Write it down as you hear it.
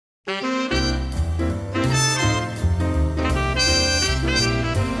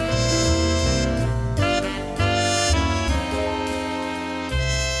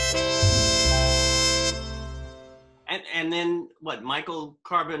Michael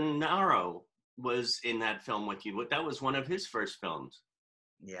Carbonaro was in that film with you. That was one of his first films.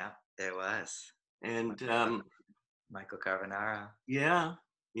 Yeah, there was. And Michael Carbonaro. Yeah.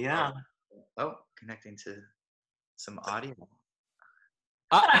 Oh, connecting to some audio.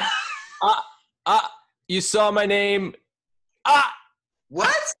 You saw my name.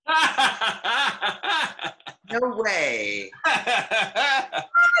 What? No way.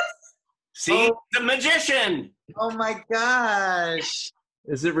 See, the magician. Oh my gosh.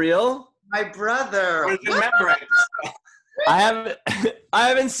 Is it real? My brother. Remember it. I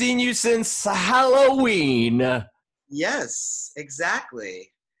haven't seen you since Halloween. Yes,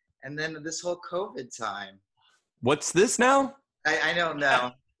 exactly. And then this whole COVID time. What's this now? I don't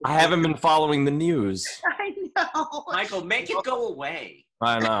know. I haven't been following the news. I know. Michael, make it go away.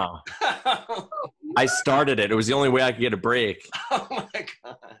 I know. I started it. It was the only way I could get a break. Oh my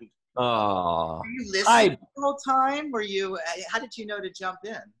God. Oh. Were you listening the whole time? How did you know to jump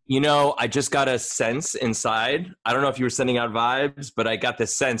in? You know, I just got a sense inside. I don't know if you were sending out vibes, but I got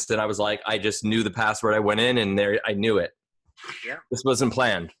this sense that I was like, I just knew the password. I went in and there I knew it. Yeah. This wasn't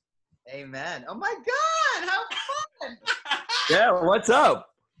planned. Amen. Oh my God, how fun. Yeah, what's up?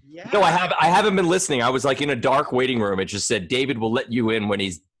 Yeah. No, I haven't been listening. I was like in a dark waiting room. It just said David will let you in when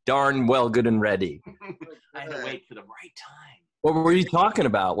he's darn well good and ready. I had to wait for the right time. What were you talking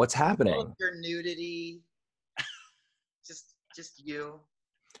about? What's happening? Your nudity. Just you.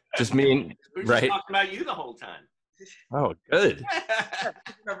 Just me, We were right? just talking about you the whole time. Oh, good.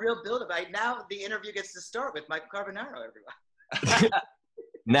 A real build-up. Now the interview gets to start with Michael Carbonaro, everyone.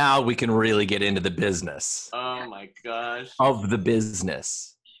 Now we can really get into the business Oh my gosh. of the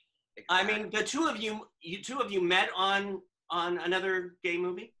business. I mean, the two of you met on another gay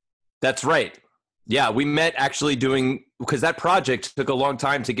movie? That's right. Yeah, we met actually because that project took a long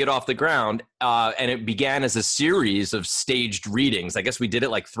time to get off the ground, and it began as a series of staged readings. I guess we did it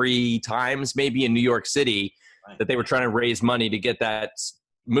like 3 times maybe in New York City, Right. that they were trying to raise money to get that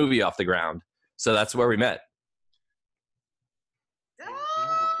movie off the ground. So that's where we met.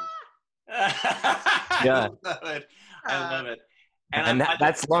 Yeah. I love it. And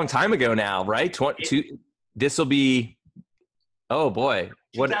that's a long time ago now, right? This will be, oh boy.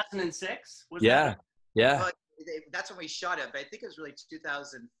 2006? Yeah. Well, that's when we shot it, but I think it was really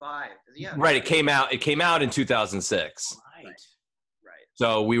 2005. Yeah. Right. It came out in 2006. Right.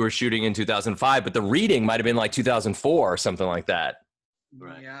 So we were shooting in 2005, but the reading might have been like 2004 or something like that.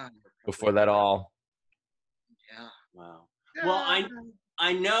 Right. Yeah. Before that all. Yeah. Wow. Well,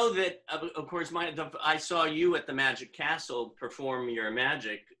 I know that, of course, I saw you at the Magic Castle perform your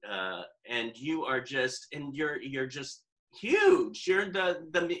magic, and you are just, and you're just huge. You're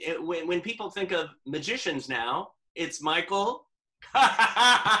when people think of magicians now, it's Michael.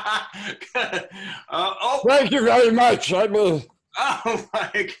 Thank you very much. Oh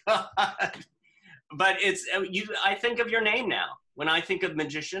my God! But it's you. I think of your name now. When I think of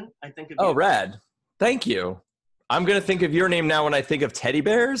magician, I think of you. Oh, rad. Thank you. I'm going to think of your name now when I think of teddy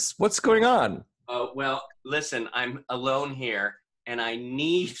bears. What's going on? Oh, well, listen, I'm alone here, and I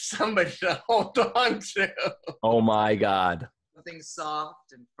need somebody to hold on to. Oh, my God. Something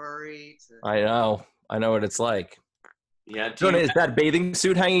soft and furry. I know what it's like. Yeah. Jonah, is that bathing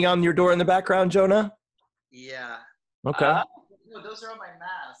suit hanging on your door in the background, Jonah? Yeah. Okay. No, those are all my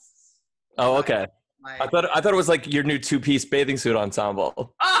masks. Oh, okay. I thought it was like your new 2-piece bathing suit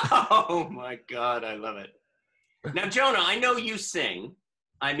ensemble. Oh, my God, I love it. Now, Jonah, I know you sing.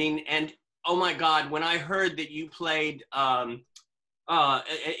 I mean, and oh my God, when I heard that you played in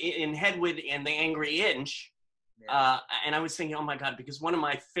Hedwig and the Angry Inch, and I was thinking, oh my God, because one of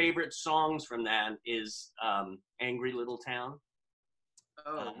my favorite songs from that is Angry Little Town.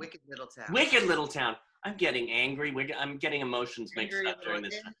 Oh, Wicked Little Town. Wicked Little Town. I'm getting angry. I'm getting emotions mixed up during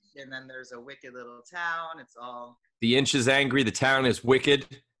this time. And then there's a Wicked Little Town. It's all. The inch is angry. The town is wicked.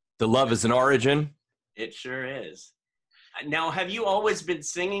 The love is an origin. It sure is. Now, have you always been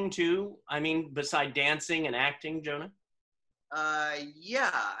singing too? I mean, beside dancing and acting, Jonah?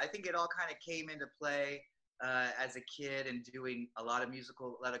 Yeah, I think it all kind of came into play as a kid and doing a lot of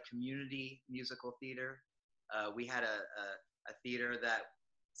community musical theater. We had a theater that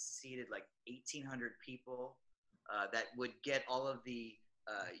seated like 1,800 people that would get all of the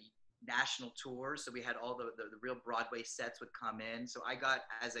national tours. So we had all the real Broadway sets would come in. So I got,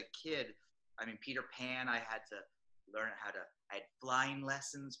 as a kid, I mean, Peter Pan, I had to learn I had flying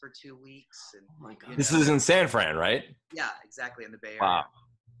lessons for 2 weeks. And, oh my God. This is in San Fran, right? Yeah, exactly, in the Bay Area. Wow.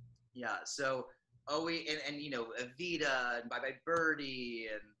 Yeah, so, and you know, Evita and Bye Bye Birdie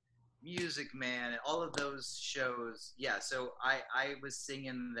and Music Man and all of those shows. Yeah, so I was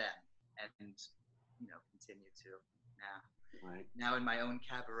singing then and, you know, continue to now. Right. Now in my own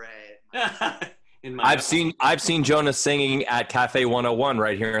cabaret. I've seen Jonah singing at Cafe 101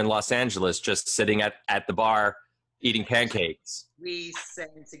 right here in Los Angeles, just sitting at the bar eating pancakes. We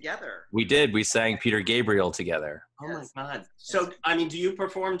sang together. We did. We sang Peter Gabriel together. Oh my God. So, I mean, do you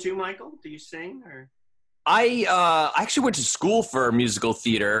perform too, Michael? Do you sing or? I actually went to school for musical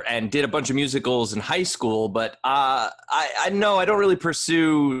theater and did a bunch of musicals in high school, but I know I don't really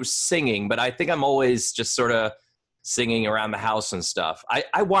pursue singing, but I think I'm always just sort of singing around the house and stuff.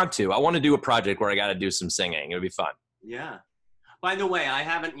 I want to do a project where I got to do some singing. It would be fun. Yeah. By the way, I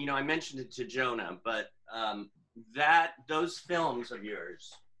haven't, I mentioned it to Jonah, but those films of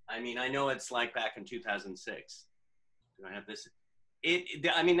yours, I mean, I know it's like back in 2006. Do I have this?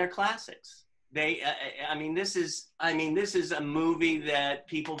 They're classics. This is a movie that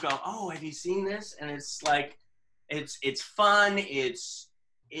people go, oh, have you seen this? And it's like, it's fun. It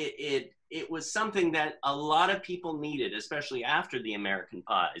was something that a lot of people needed, especially after the American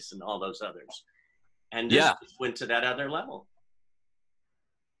Pies and all those others. And this went to that other level.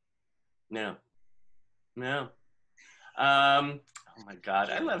 No. Oh my God,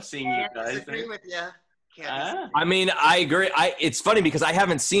 I love seeing you guys. I agree with you. I mean, I agree. It's funny because I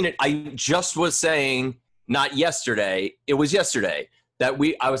haven't seen it. I just was saying, not yesterday, it was yesterday, that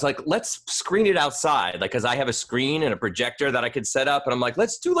I was like, let's screen it outside. Like, cause I have a screen and a projector that I could set up. And I'm like,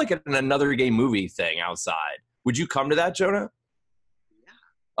 let's do like an Another Gay Movie thing outside. Would you come to that, Jonah? Yeah.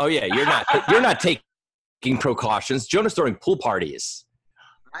 Oh yeah. You're not taking precautions. Jonah's throwing pool parties.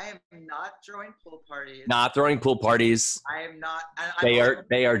 I am not throwing pool parties. Not throwing pool parties. I am not.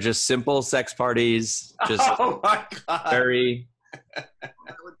 They are just simple sex parties. Just oh my God. Very.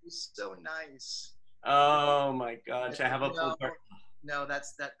 That would be so nice. Oh my God. To have a pool party. No,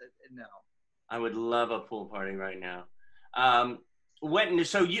 no. I would love a pool party right now. Now,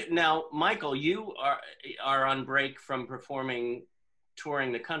 Michael, you are on break from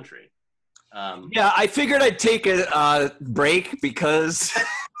touring the country. Yeah, I figured I'd take a break because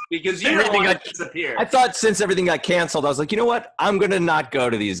everything got disappeared. I thought since everything got canceled, I was like, you know what? I'm gonna not go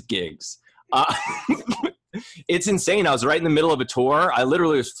to these gigs. It's insane. I was right in the middle of a tour. I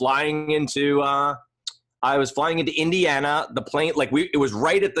literally was flying into Indiana. The plane, it was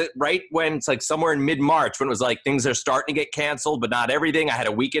right when it's like somewhere in mid-March when it was like things are starting to get canceled, but not everything. I had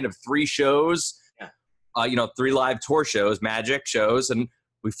a weekend of 3 shows, 3 live tour shows, magic shows, and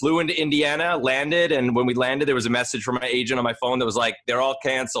we flew into Indiana, landed, and when we landed, there was a message from my agent on my phone that was like, they're all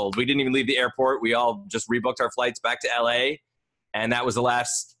canceled. We didn't even leave the airport. We all just rebooked our flights back to LA, and that was the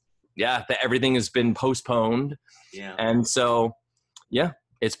last. Everything has been postponed. Yeah, and so,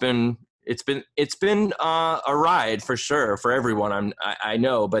 it's been a ride for sure for everyone. I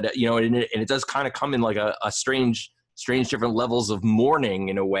know, but and it does kind of come in like a strange different levels of mourning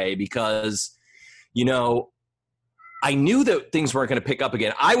in a way because, I knew that things weren't going to pick up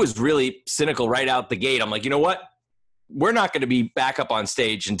again. I was really cynical right out the gate. I'm like, you know what? We're not going to be back up on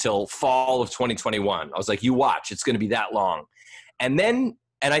stage until fall of 2021. I was like, you watch, it's going to be that long. And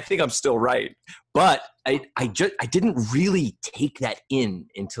I think I'm still right, but I didn't really take that in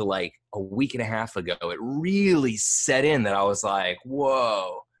until like a week and a half ago. It really set in that I was like,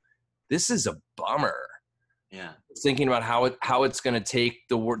 whoa, this is a bummer. Yeah, thinking about how it's going to take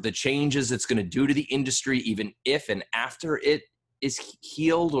the changes it's going to do to the industry, even if and after it is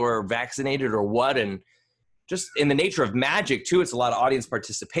healed or vaccinated or what, and just in the nature of magic too, it's a lot of audience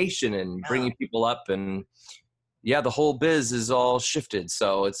participation and bringing people up, and the whole biz is all shifted.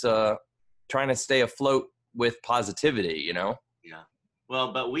 So it's trying to stay afloat with positivity, Yeah.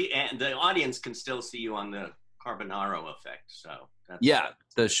 Well, but the audience can still see you on the Carbonaro effect. So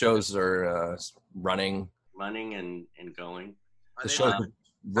the shows are running and going. The show's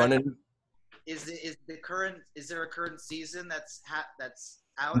running. Is there a current season that's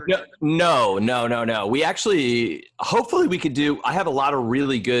out? No. We actually, hopefully we could do, I have a lot of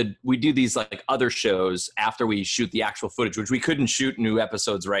really good, we do these like other shows after we shoot the actual footage, which we couldn't shoot new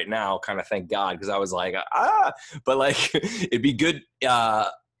episodes right now, kind of thank God, because I was like, but like, it'd be good,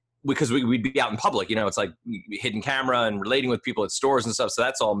 because we'd be out in public, it's like hidden camera and relating with people at stores and stuff. So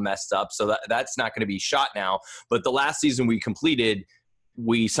that's all messed up. So that's not going to be shot now. But the last season we completed,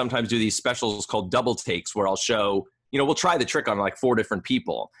 we sometimes do these specials called double takes where I'll show, we'll try the trick on like 4 different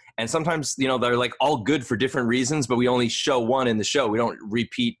people. And sometimes, they're like all good for different reasons, but we only show one in the show. We don't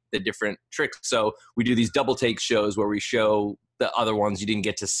repeat the different tricks. So we do these double take shows where we show the other ones you didn't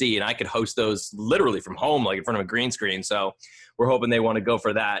get to see. And I could host those literally from home, like in front of a green screen. So we're hoping they want to go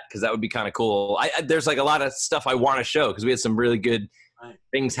for that because that would be kind of cool. There's like a lot of stuff I want to show because we had some really good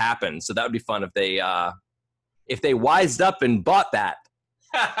things happen. So that would be fun if they wised up and bought that.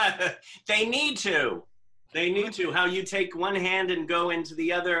 They need to. They need to. How you take one hand and go into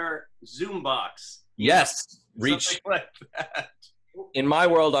the other Zoom box. Yes, reach. Something like that. In my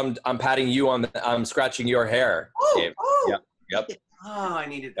world, I'm patting you on I'm scratching your hair. Dave. Yep. Oh, I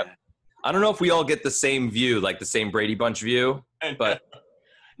needed that. I don't know if we all get the same view, like the same Brady Bunch view, but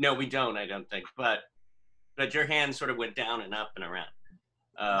no, we don't. I don't think. But your hand sort of went down and up and around.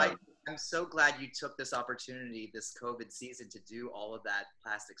 Mike, I'm so glad you took this opportunity this COVID season to do all of that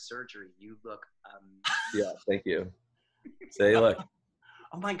plastic surgery. You look yeah, thank you. Say look.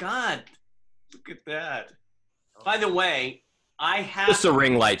 Oh my God, look at that. By the way, I have just a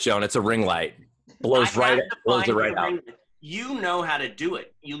ring light, Joan. It's a ring light. Blows it right out. You know how to do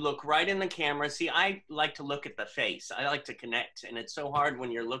it. You look right in the camera. See, I like to look at the face. I like to connect, and it's so hard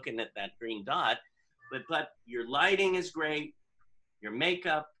when you're looking at that green dot. But your lighting is great. Your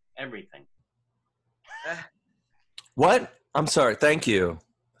makeup, everything. What? I'm sorry. Thank you.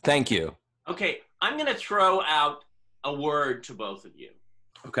 Thank you. Okay, I'm gonna throw out a word to both of you.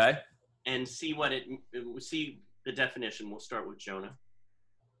 Okay. And see the definition. We'll start with Jonah.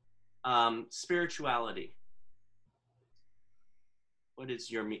 Spirituality. What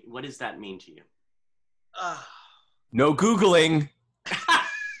does that mean to you? No Googling.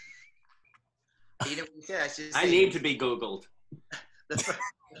 I need to be Googled.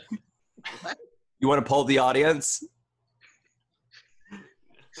 What? You want to poll the audience?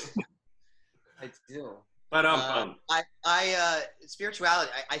 I do. But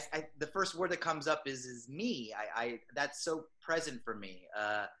spirituality. The first word that comes up is me. That's so present for me.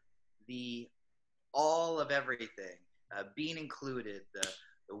 The all of everything, being included, the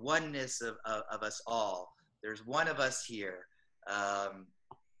oneness of us all. There's one of us here. I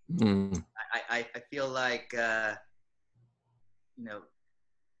feel like I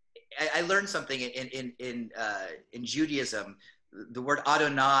learned something in Judaism. The word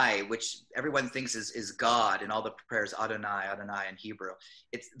Adonai, which everyone thinks is God, and all the prayers Adonai, Adonai in Hebrew.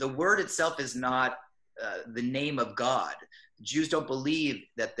 The word itself is not the name of God. Jews don't believe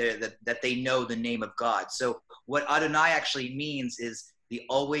that they know the name of God. So what Adonai actually means is the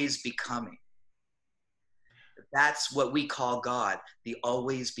always becoming. That's what we call God, the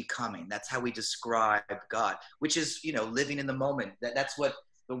always becoming. That's how we describe God, which is, living in the moment. That's what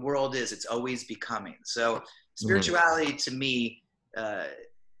the world is. It's always becoming. So spirituality to me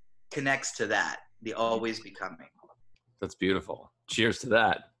connects to that, the always becoming. That's beautiful. Cheers to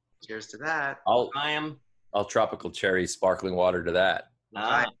that. Cheers to that. I'll tropical cherry sparkling water to that.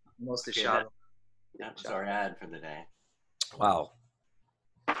 Almost a shot. That's our ad for the day. Wow.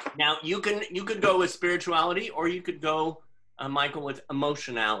 Now you could go with spirituality, or you could go, Michael, with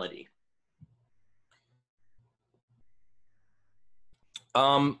emotionality.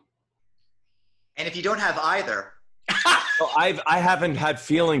 And if you don't have either. Well, I haven't had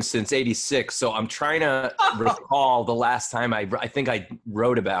feelings since '86, so I'm trying to recall the last time I think I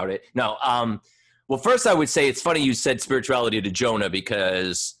wrote about it. No, well, first I would say it's funny you said spirituality to Jonah,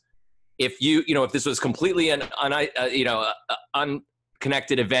 because if if this was completely an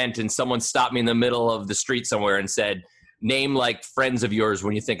unconnected event and someone stopped me in the middle of the street somewhere and said, name like friends of yours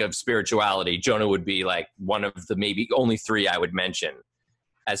when you think of spirituality, Jonah would be like one of the maybe only three I would mention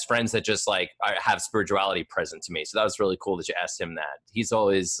as friends that just like have spirituality present to me. So that was really cool that you asked him that.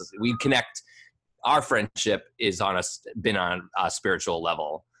 We connect. Our friendship is been on a spiritual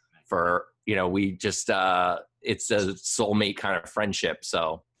level for, we just, it's a soulmate kind of friendship.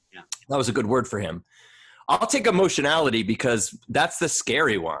 So yeah, that was a good word for him. I'll take emotionality because that's the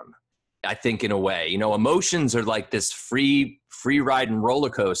scary one, I think, in a way. Emotions are like this free ride and roller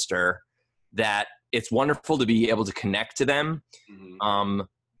coaster that it's wonderful to be able to connect to them. Mm-hmm.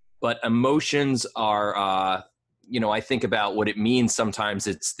 But emotions are, I think about what it means. Sometimes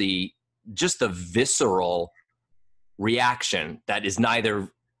it's just the visceral reaction that is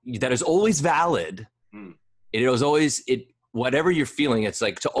always valid. Mm. Whatever you're feeling, it's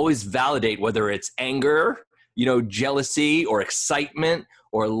like to always validate whether it's anger, jealousy or excitement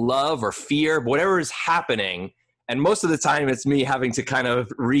or love or fear, whatever is happening. And most of the time it's me having to kind of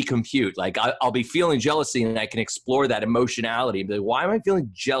recompute. Like I'll be feeling jealousy and I can explore that emotionality. Be like, why am I feeling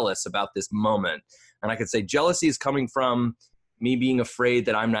jealous about this moment? And I can say jealousy is coming from me being afraid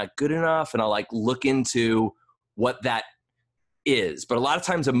that I'm not good enough. And I'll like look into what that is. But a lot of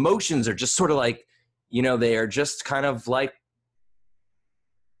times emotions are just sort of like, they are just kind of like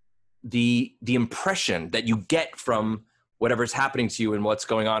the impression that you get from whatever's happening to you and what's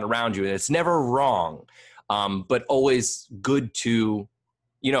going on around you. And it's never wrong. But always good to,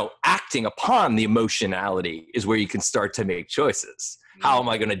 acting upon the emotionality is where you can start to make choices. How am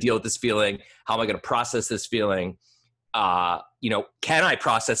I going to deal with this feeling? How am I going to process this feeling? can I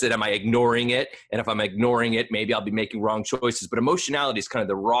process it? Am I ignoring it? And if I'm ignoring it, maybe I'll be making wrong choices. But emotionality is kind of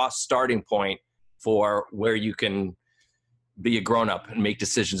the raw starting point for where you can be a grown-up and make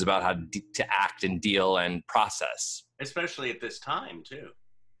decisions about how to act and deal and process. Especially at this time, too.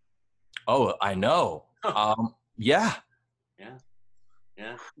 Oh, I know. Yeah.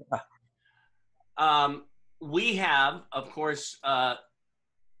 We have, of course,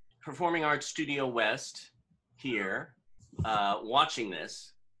 Performing Arts Studio West here watching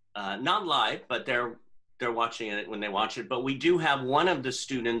this. Not live, but they're watching it when they watch it. But we do have one of the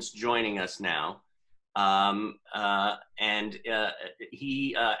students joining us now.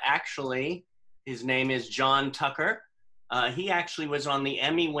 He actually, his name is John Tucker. He actually was on the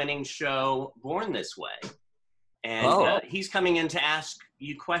Emmy-winning show Born This Way. And he's coming in to ask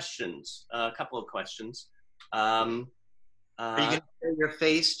you questions, a couple of questions. Are you going to show your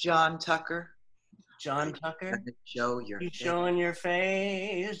face, John Tucker? John Tucker? Show your You face. showing your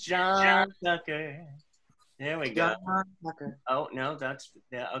face, John Tucker. There we go. John Tucker. Oh, no,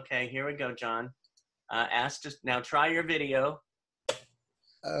 okay, here we go, John. Now try your video.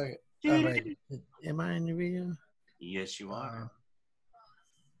 Okay. Oh, wait. Am I in the video? Yes, you are.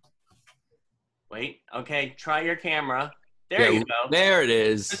 Wait, okay, try your camera. There you go. There it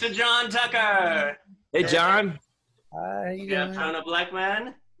is. Mr. John Tucker. Hey, John. Hi, You have Jonah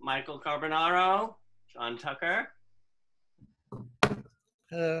Blechman, Michael Carbonaro, John Tucker.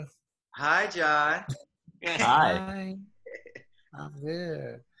 Hi, John. Hi. I'm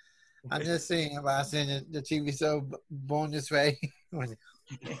good. I'm just seeing about seeing the TV show Born This Way.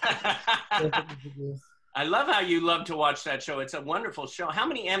 I love how you love to watch that show. It's a wonderful show. How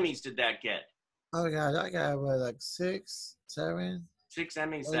many Emmys did that get? Oh God, I got like 6, 7. 6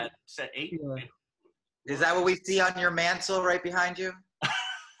 Emmys. That 8. Yeah. Is that what we see on your mantle right behind you?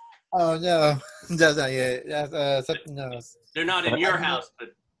 Oh no, that's not yet. That's something else. They're not in your house, but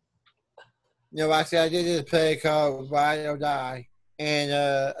Actually, I did this play called Ride or Die, and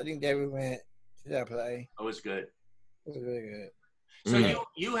I think David went to that play. it was good. It was really good. So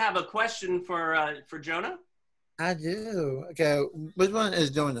you have a question for Jonah? I do. Okay, which one is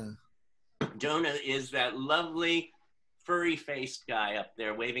Jonah? Jonah is that lovely furry-faced guy up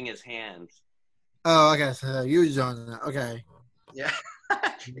there waving his hands. Oh, okay. So you Jonah. Okay. Yeah,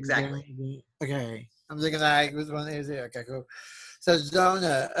 exactly. Okay. I'm thinking like, which one is it? Okay, cool. So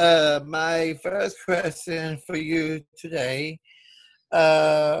Jonah, my first question for you today, is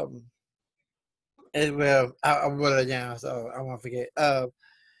I wrote it down, so I won't forget. Because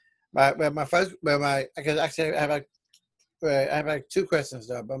actually I have like 2 questions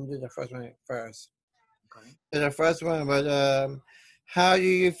though, but I'm doing the first one first. Okay. So the first one was, how do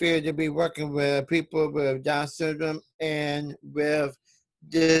you feel to be working with people with Down syndrome and with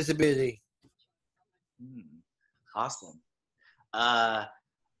disability? Awesome.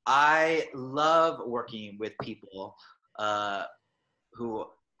 I love working with people who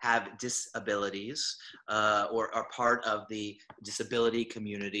have disabilities or are part of the disability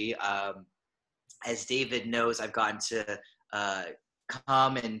community. As David knows, I've gotten to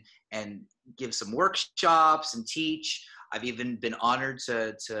come and give some workshops and teach. I've even been honored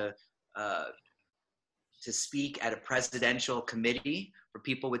to speak at a presidential committee for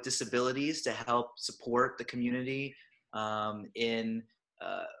people with disabilities to help support the community in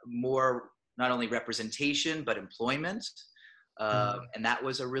more not only representation but employment, and that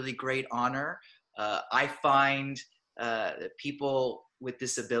was a really great honor. I find people with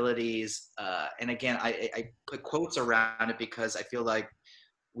disabilities, and again, I put quotes around it because I feel like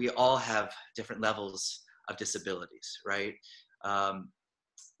we all have different levels of disabilities, right?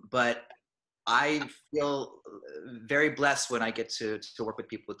 But I feel very blessed when I get to work with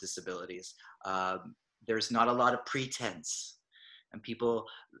people with disabilities. There's not a lot of pretense, and people,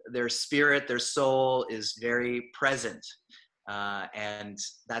 their spirit, their soul is very present, and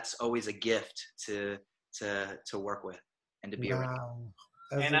that's always a gift to work with and to be around.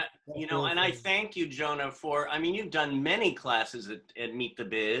 And I thank you, Jonah, for, you've done many classes at Meet the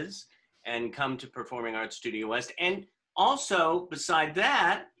Biz and come to Performing Arts Studio West. And also, beside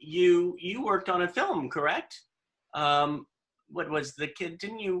that, you worked on a film, correct? What was the kid?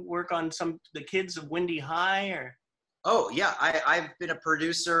 Didn't you work on the kids of Windy High or? Oh yeah, I've been a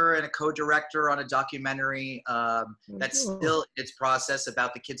producer and a co-director on a documentary that's still in its process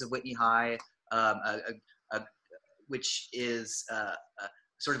about the kids of Whitney High, which is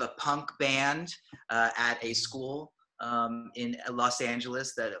sort of a punk band at a school in Los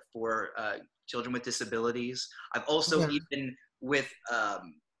Angeles that for children with disabilities. I've also even with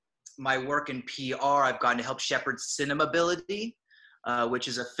my work in PR, I've gotten to help shepherd Cinemability, which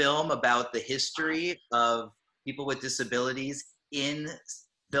is a film about the history of people with disabilities in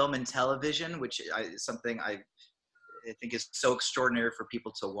film and television, which is something I think is so extraordinary for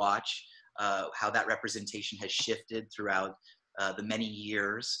people to watch, how that representation has shifted throughout the many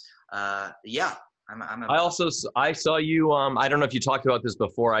years. Yeah, I saw you. I don't know if you talked about this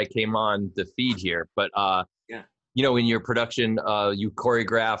before I came on the feed here, but yeah, you know, in your production, you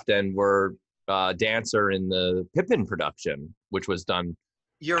choreographed and were dancer in the Pippin production, which was done.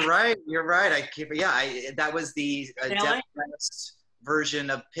 You're right. That was the deaf version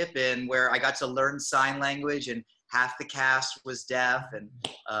of Pippin, where I got to learn sign language, and half the cast was deaf, and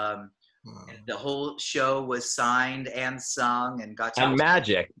the whole show was signed and sung, and got to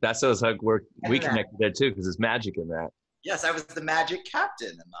magic. That's us. We connected there too, because there's magic in that. Yes, I was the magic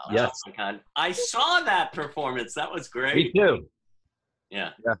captain. Yes, oh my God, I saw that performance. That was great. Me too.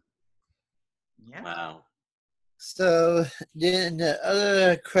 Yeah. Wow. So then the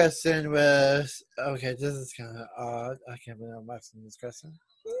other question was, okay, this is kind of odd. I can't believe I'm asking this question.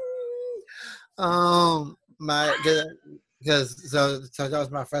 So that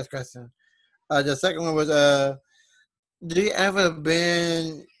was my first question. The second one was, do you ever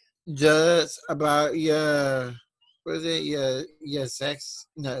been judged about your sex?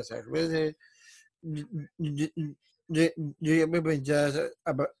 No, sex. What is it? Do you ever been judged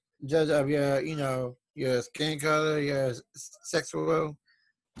of your skin color, your sexual?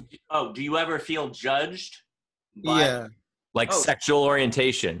 Oh, do you ever feel judged? Yeah. Like sexual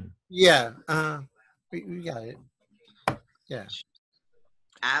orientation. Yeah. We got it. Yeah.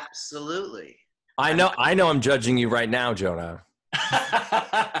 Absolutely. I know I'm judging you right now, Jonah.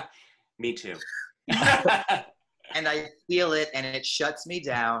 Me too. And I feel it, and it shuts me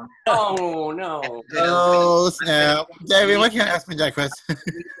down. Oh no! Oh snap, David! Why can't you ask me that question?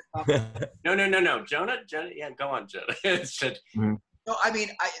 No, Jonah. Yeah, go on, Jonah. No, I mean,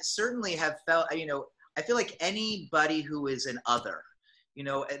 I certainly have felt. I feel like anybody who is an other,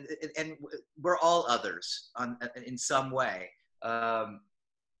 and we're all others in some way.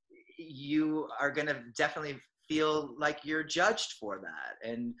 You are going to definitely feel like you're judged for that.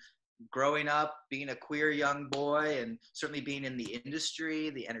 And growing up, being a queer young boy, and certainly being in the industry,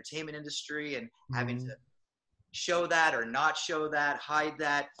 the entertainment industry, and having to show that or not show that, hide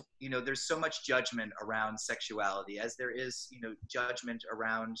that, there's so much judgment around sexuality, as there is, judgment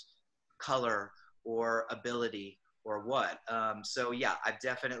around color or ability or what. So yeah, I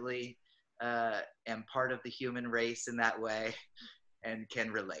definitely am part of the human race in that way, and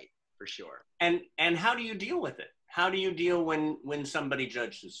can relate for sure. And how do you deal with it? How do you deal when somebody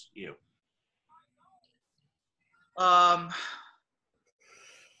judges you? I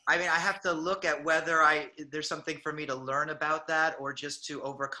mean, I have to look at whether there's something for me to learn about that, or just to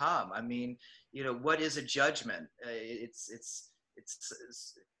overcome. I mean, what is a judgment? It's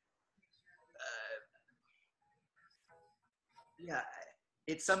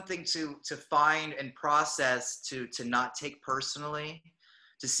something to find and process, to not take personally,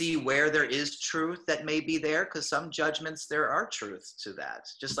 to see where there is truth that may be there, because some judgments, there are truths to that.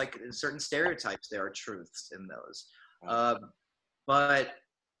 Just like in certain stereotypes, there are truths in those. But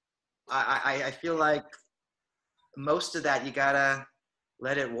I feel like most of that, you gotta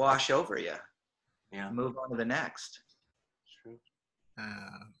let it wash over you. Yeah. Move on to the next. True.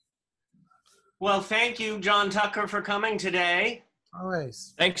 Well, thank you, John Tucker, for coming today.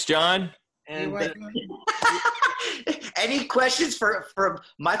 Always. Thanks, John. And any questions for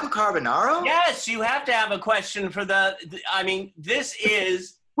Michael Carbonaro? Yes, you have to have a question for this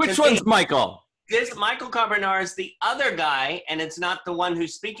is... Which one's Michael? This Michael Carbonaro is the other guy, and it's not the one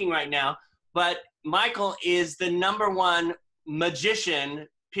who's speaking right now, but Michael is the #1 magician,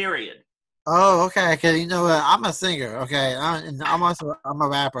 period. Oh, okay. Because you know what? I'm a singer. Okay, I'm a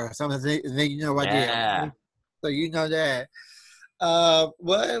rapper. So you know what I did. So you know that.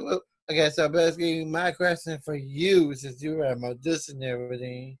 Okay, so basically my question for you, since you were a magician and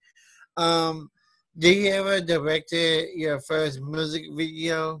everything, did you ever directed your first music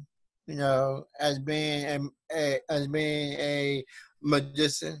video, as being a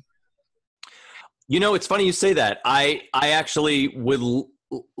magician? It's funny you say that. I actually would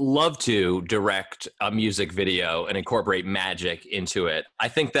love to direct a music video and incorporate magic into it. I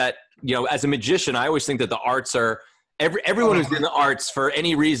think that, as a magician, I always think that the arts are, everyone who's in the arts for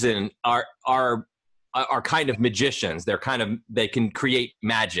any reason are kind of magicians. They can create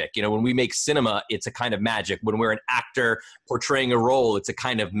magic. When we make cinema, it's a kind of magic. When we're an actor portraying a role, it's a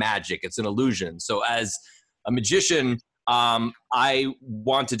kind of magic. It's an illusion. So as a magician, I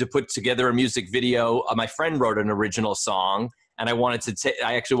wanted to put together a music video. My friend wrote an original song, and I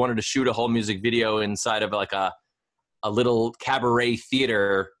actually wanted to shoot a whole music video inside of like a little cabaret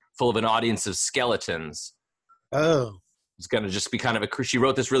theater full of an audience of skeletons. Oh. It's going to just be kind of she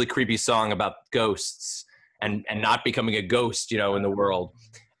wrote this really creepy song about ghosts and not becoming a ghost, in the world.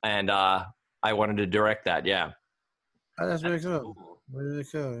 And I wanted to direct that. Yeah. Oh, that's really cool. Really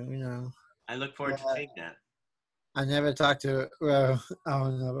cool, I look forward to taking that. I never talked to. Well, I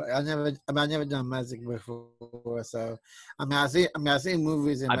don't know. I never done magic before. So, I seen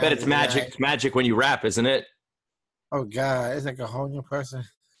movies. And I bet it's magic. Right? It's magic when you rap, isn't it? Oh God, it's like a whole new person.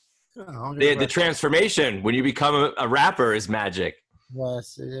 The transformation when you become a rapper is magic.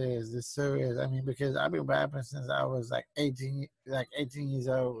 Yes, it is. It sure is. I mean, because I've been rapping since I was like 18 years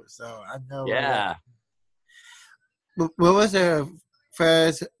old. So I know. Yeah. What was the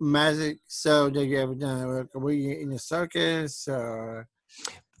first magic show that you ever done? Were you in a circus or?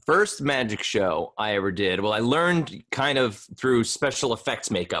 First magic show I ever did. Well, I learned kind of through special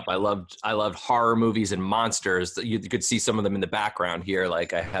effects makeup. I loved horror movies and monsters. You could see some of them in the background here.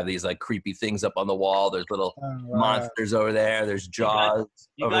 Like I have these like creepy things up on the wall. There's little monsters over there. There's Jaws.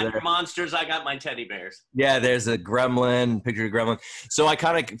 You got your monsters. I got my teddy bears. Yeah, there's a gremlin, picture of a gremlin. So I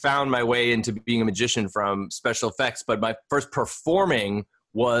kind of found my way into being a magician from special effects. But my first performing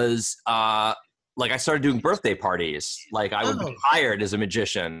was like I started doing birthday parties. Like I would be hired as a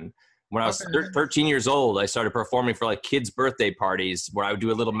magician. When I was 13 years old, I started performing for like kids' birthday parties where I would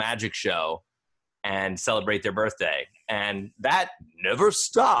do a little magic show and celebrate their birthday. And that never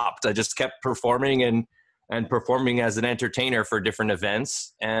stopped. I just kept performing and performing as an entertainer for different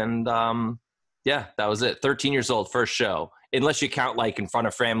events. And yeah, that was it. 13 years old, first show. Unless you count like in front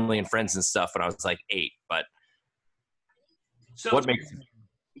of family and friends and stuff when I was like 8. But what makes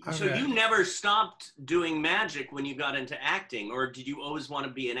So you never stopped doing magic when you got into acting, or did you always want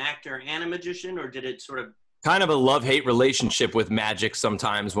to be an actor and a magician, or did it sort of kind of a love-hate relationship with magic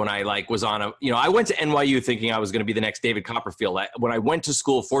sometimes when I like was on I went to NYU thinking I was going to be the next David Copperfield. When I went to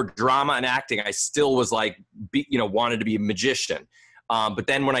school for drama and acting, I still was like, wanted to be a magician. But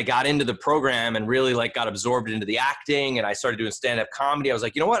then when I got into the program and really like got absorbed into the acting and I started doing stand-up comedy, I was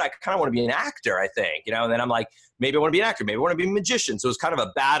like, you know what? I kind of want to be an actor, I think, and then I'm like, maybe I want to be an actor. Maybe I want to be a magician. So it's kind of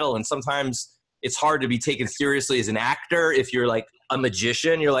a battle. And sometimes it's hard to be taken seriously as an actor. If you're like a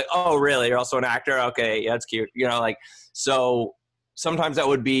magician, you're like, oh, really? You're also an actor? Okay. Yeah, that's cute. So sometimes that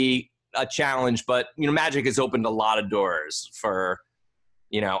would be a challenge, but magic has opened a lot of doors for,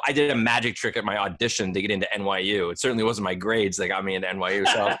 I did a magic trick at my audition to get into NYU. It certainly wasn't my grades that got me into NYU.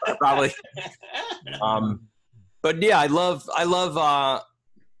 So probably, but yeah, I love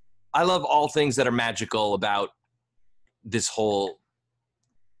all things that are magical about this whole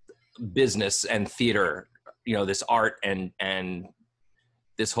business and theater, this art and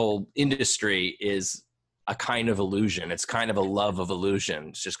this whole industry is a kind of illusion. It's kind of a love of illusion.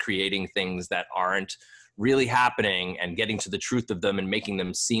 It's just creating things that aren't really happening and getting to the truth of them and making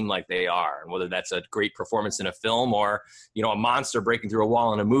them seem like they are. And whether that's a great performance in a film or, a monster breaking through a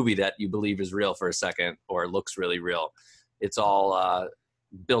wall in a movie that you believe is real for a second or looks really real. It's all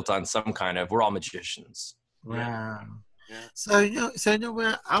built on some kind of, we're all magicians. Wow. Yeah. So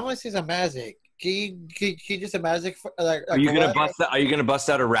what? I want to see some magic. Can you do some magic? Are you gonna bust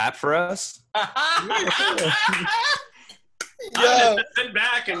out a rap for us? Yeah. Sit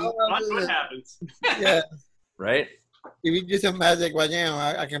back and watch what happens. Yeah. Right. If you do some magic right now,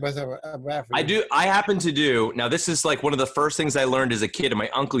 I can bust out a rap for you. I happen to do. Now this is like one of the first things I learned as a kid, and my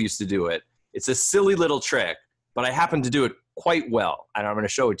uncle used to do it. It's a silly little trick, but I happen to do it quite well, and I'm going to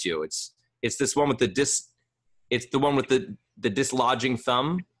show it to you. It's this one with It's the one with the dislodging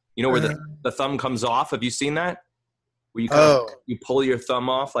thumb. Where the thumb comes off. Have you seen that? Where you pull your thumb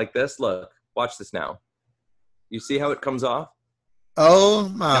off like this. Look, watch this now. You see how it comes off? Oh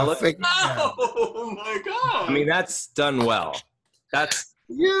my! Oh my God! I mean, that's done well. That's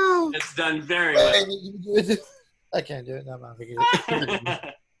It's done very well. I can't do it. No,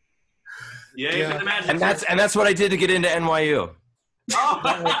 yeah. And that's what I did to get into NYU. Oh.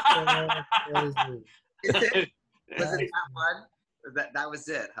 Was it that one? That was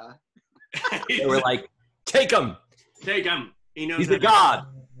it, huh? They were like, take him. Take him. He knows. He's a god.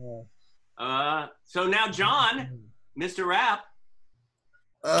 So now, John, Mr. Rap.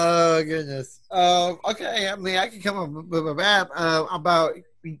 Oh goodness. Okay. I mean, I can come up with a rap about.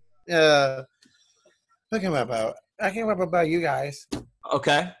 I came up about you guys.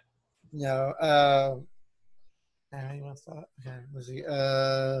 Okay. You want to start? Okay. Let's see.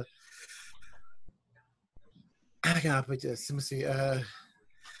 How can I put this? Let me see.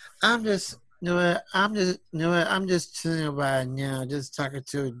 I'm just I'm just chilling right now, just talking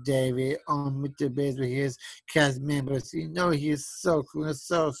to David with the base with his cast members. You know, he's so cool and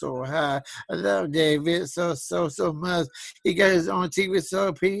so high. I love David so much. He got his own TV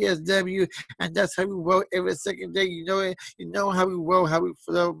show, PSW, and that's how we roll every second day. You know it. You know how we roll, how we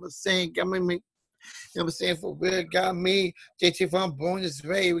flow. I'm saying, you know what I'm saying? For real, got me, JT from Born This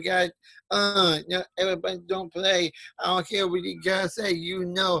Way. We got, everybody don't play. I don't care what you guys say. You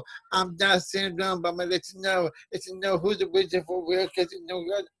know, I'm not saying dumb, but I'm going to let you know who's the wizard for real, because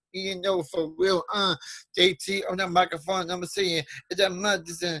you know for real, JT on that microphone, I'm saying, it's a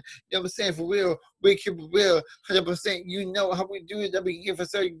medicine, you know what I'm saying, for real, we keep it real, 100%, you know how we do it, that we give for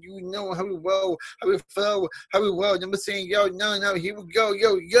certain, you know how we roll, how we flow, how we roll, I'm saying, yo, no, here we go,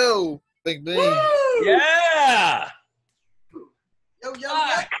 yo, big bang. Yeah. Yo.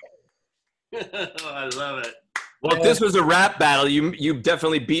 Oh, I love it. Well, if this was a rap battle, you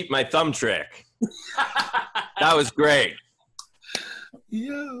definitely beat my thumb trick. That was great.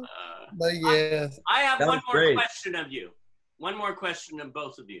 Yeah. But yeah. I have That one was more great. question of you. One more question of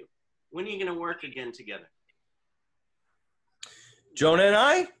both of you. When are you going to work again together? Jonah and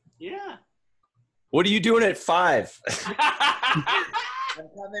I? Yeah. What are you doing at 5? I'm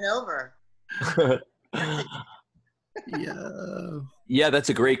coming over. Yeah. Yeah, that's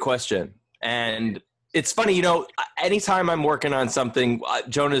a great question. And it's funny, you know, anytime I'm working on something,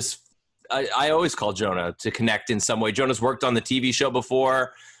 I always call Jonah to connect in some way. Jonah's worked on the TV show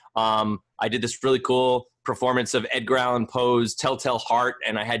before. I did this really cool performance of Edgar Allan Poe's Telltale Heart,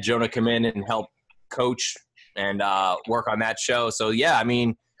 and I had Jonah come in and help coach and work on that show. So, yeah, I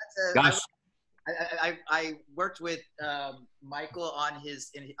mean, gosh. I worked with Michael on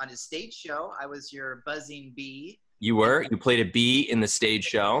his stage show. I was your buzzing bee. You played a bee in the stage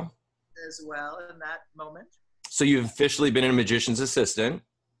show. As well in that moment. So you've officially been a magician's assistant.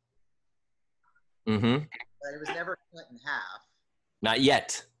 Mm-hmm. But it was never cut in half. Not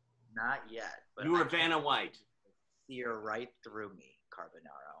yet. Not yet. But You were Vanna White. See her right through me,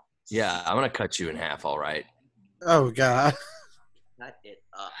 Carbonaro. Yeah, I'm going to cut you in half, all right. Oh, God. Cut it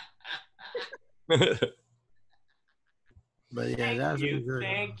up. But yeah, that's really good.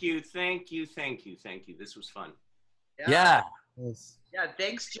 Thank you. This was fun. Yeah. Yes. Yeah,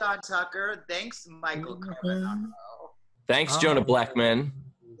 thanks, John Tucker. Thanks, Michael Carbonaro. Thanks, Jonah Blechman.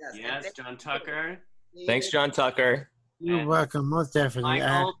 Yes, John Tucker. Thanks, John Tucker. You're welcome, most definitely.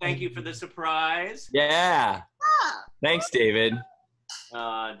 Michael, thank you for the surprise. Yeah. Thanks, David.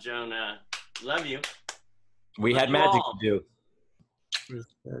 Jonah, love you. We Love had you magic all. to do.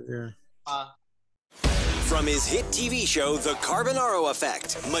 From his hit TV show, The Carbonaro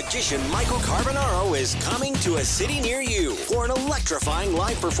Effect, magician Michael Carbonaro is coming to a city near you for an electrifying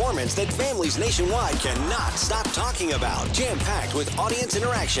live performance that families nationwide cannot stop talking about. Jam-packed with audience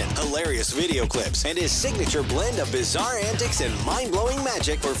interaction, hilarious video clips, and his signature blend of bizarre antics and mind-blowing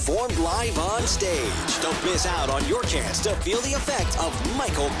magic performed live on stage. Don't miss out on your chance to feel the effect of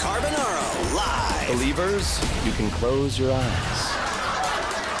Michael Carbonaro live. Believers, you can close your eyes.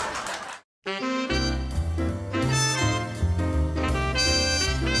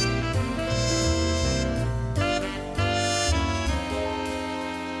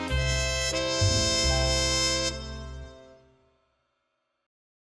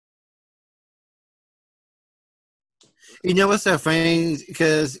 You know what's so funny?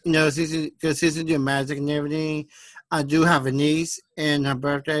 Because since you do magic and everything, I do have a niece, and her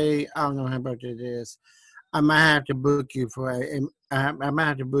birthday. I don't know when her birthday is. I might have to book you for a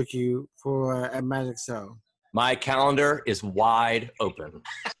magic show. My calendar is wide open.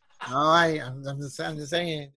 All right, I'm just saying.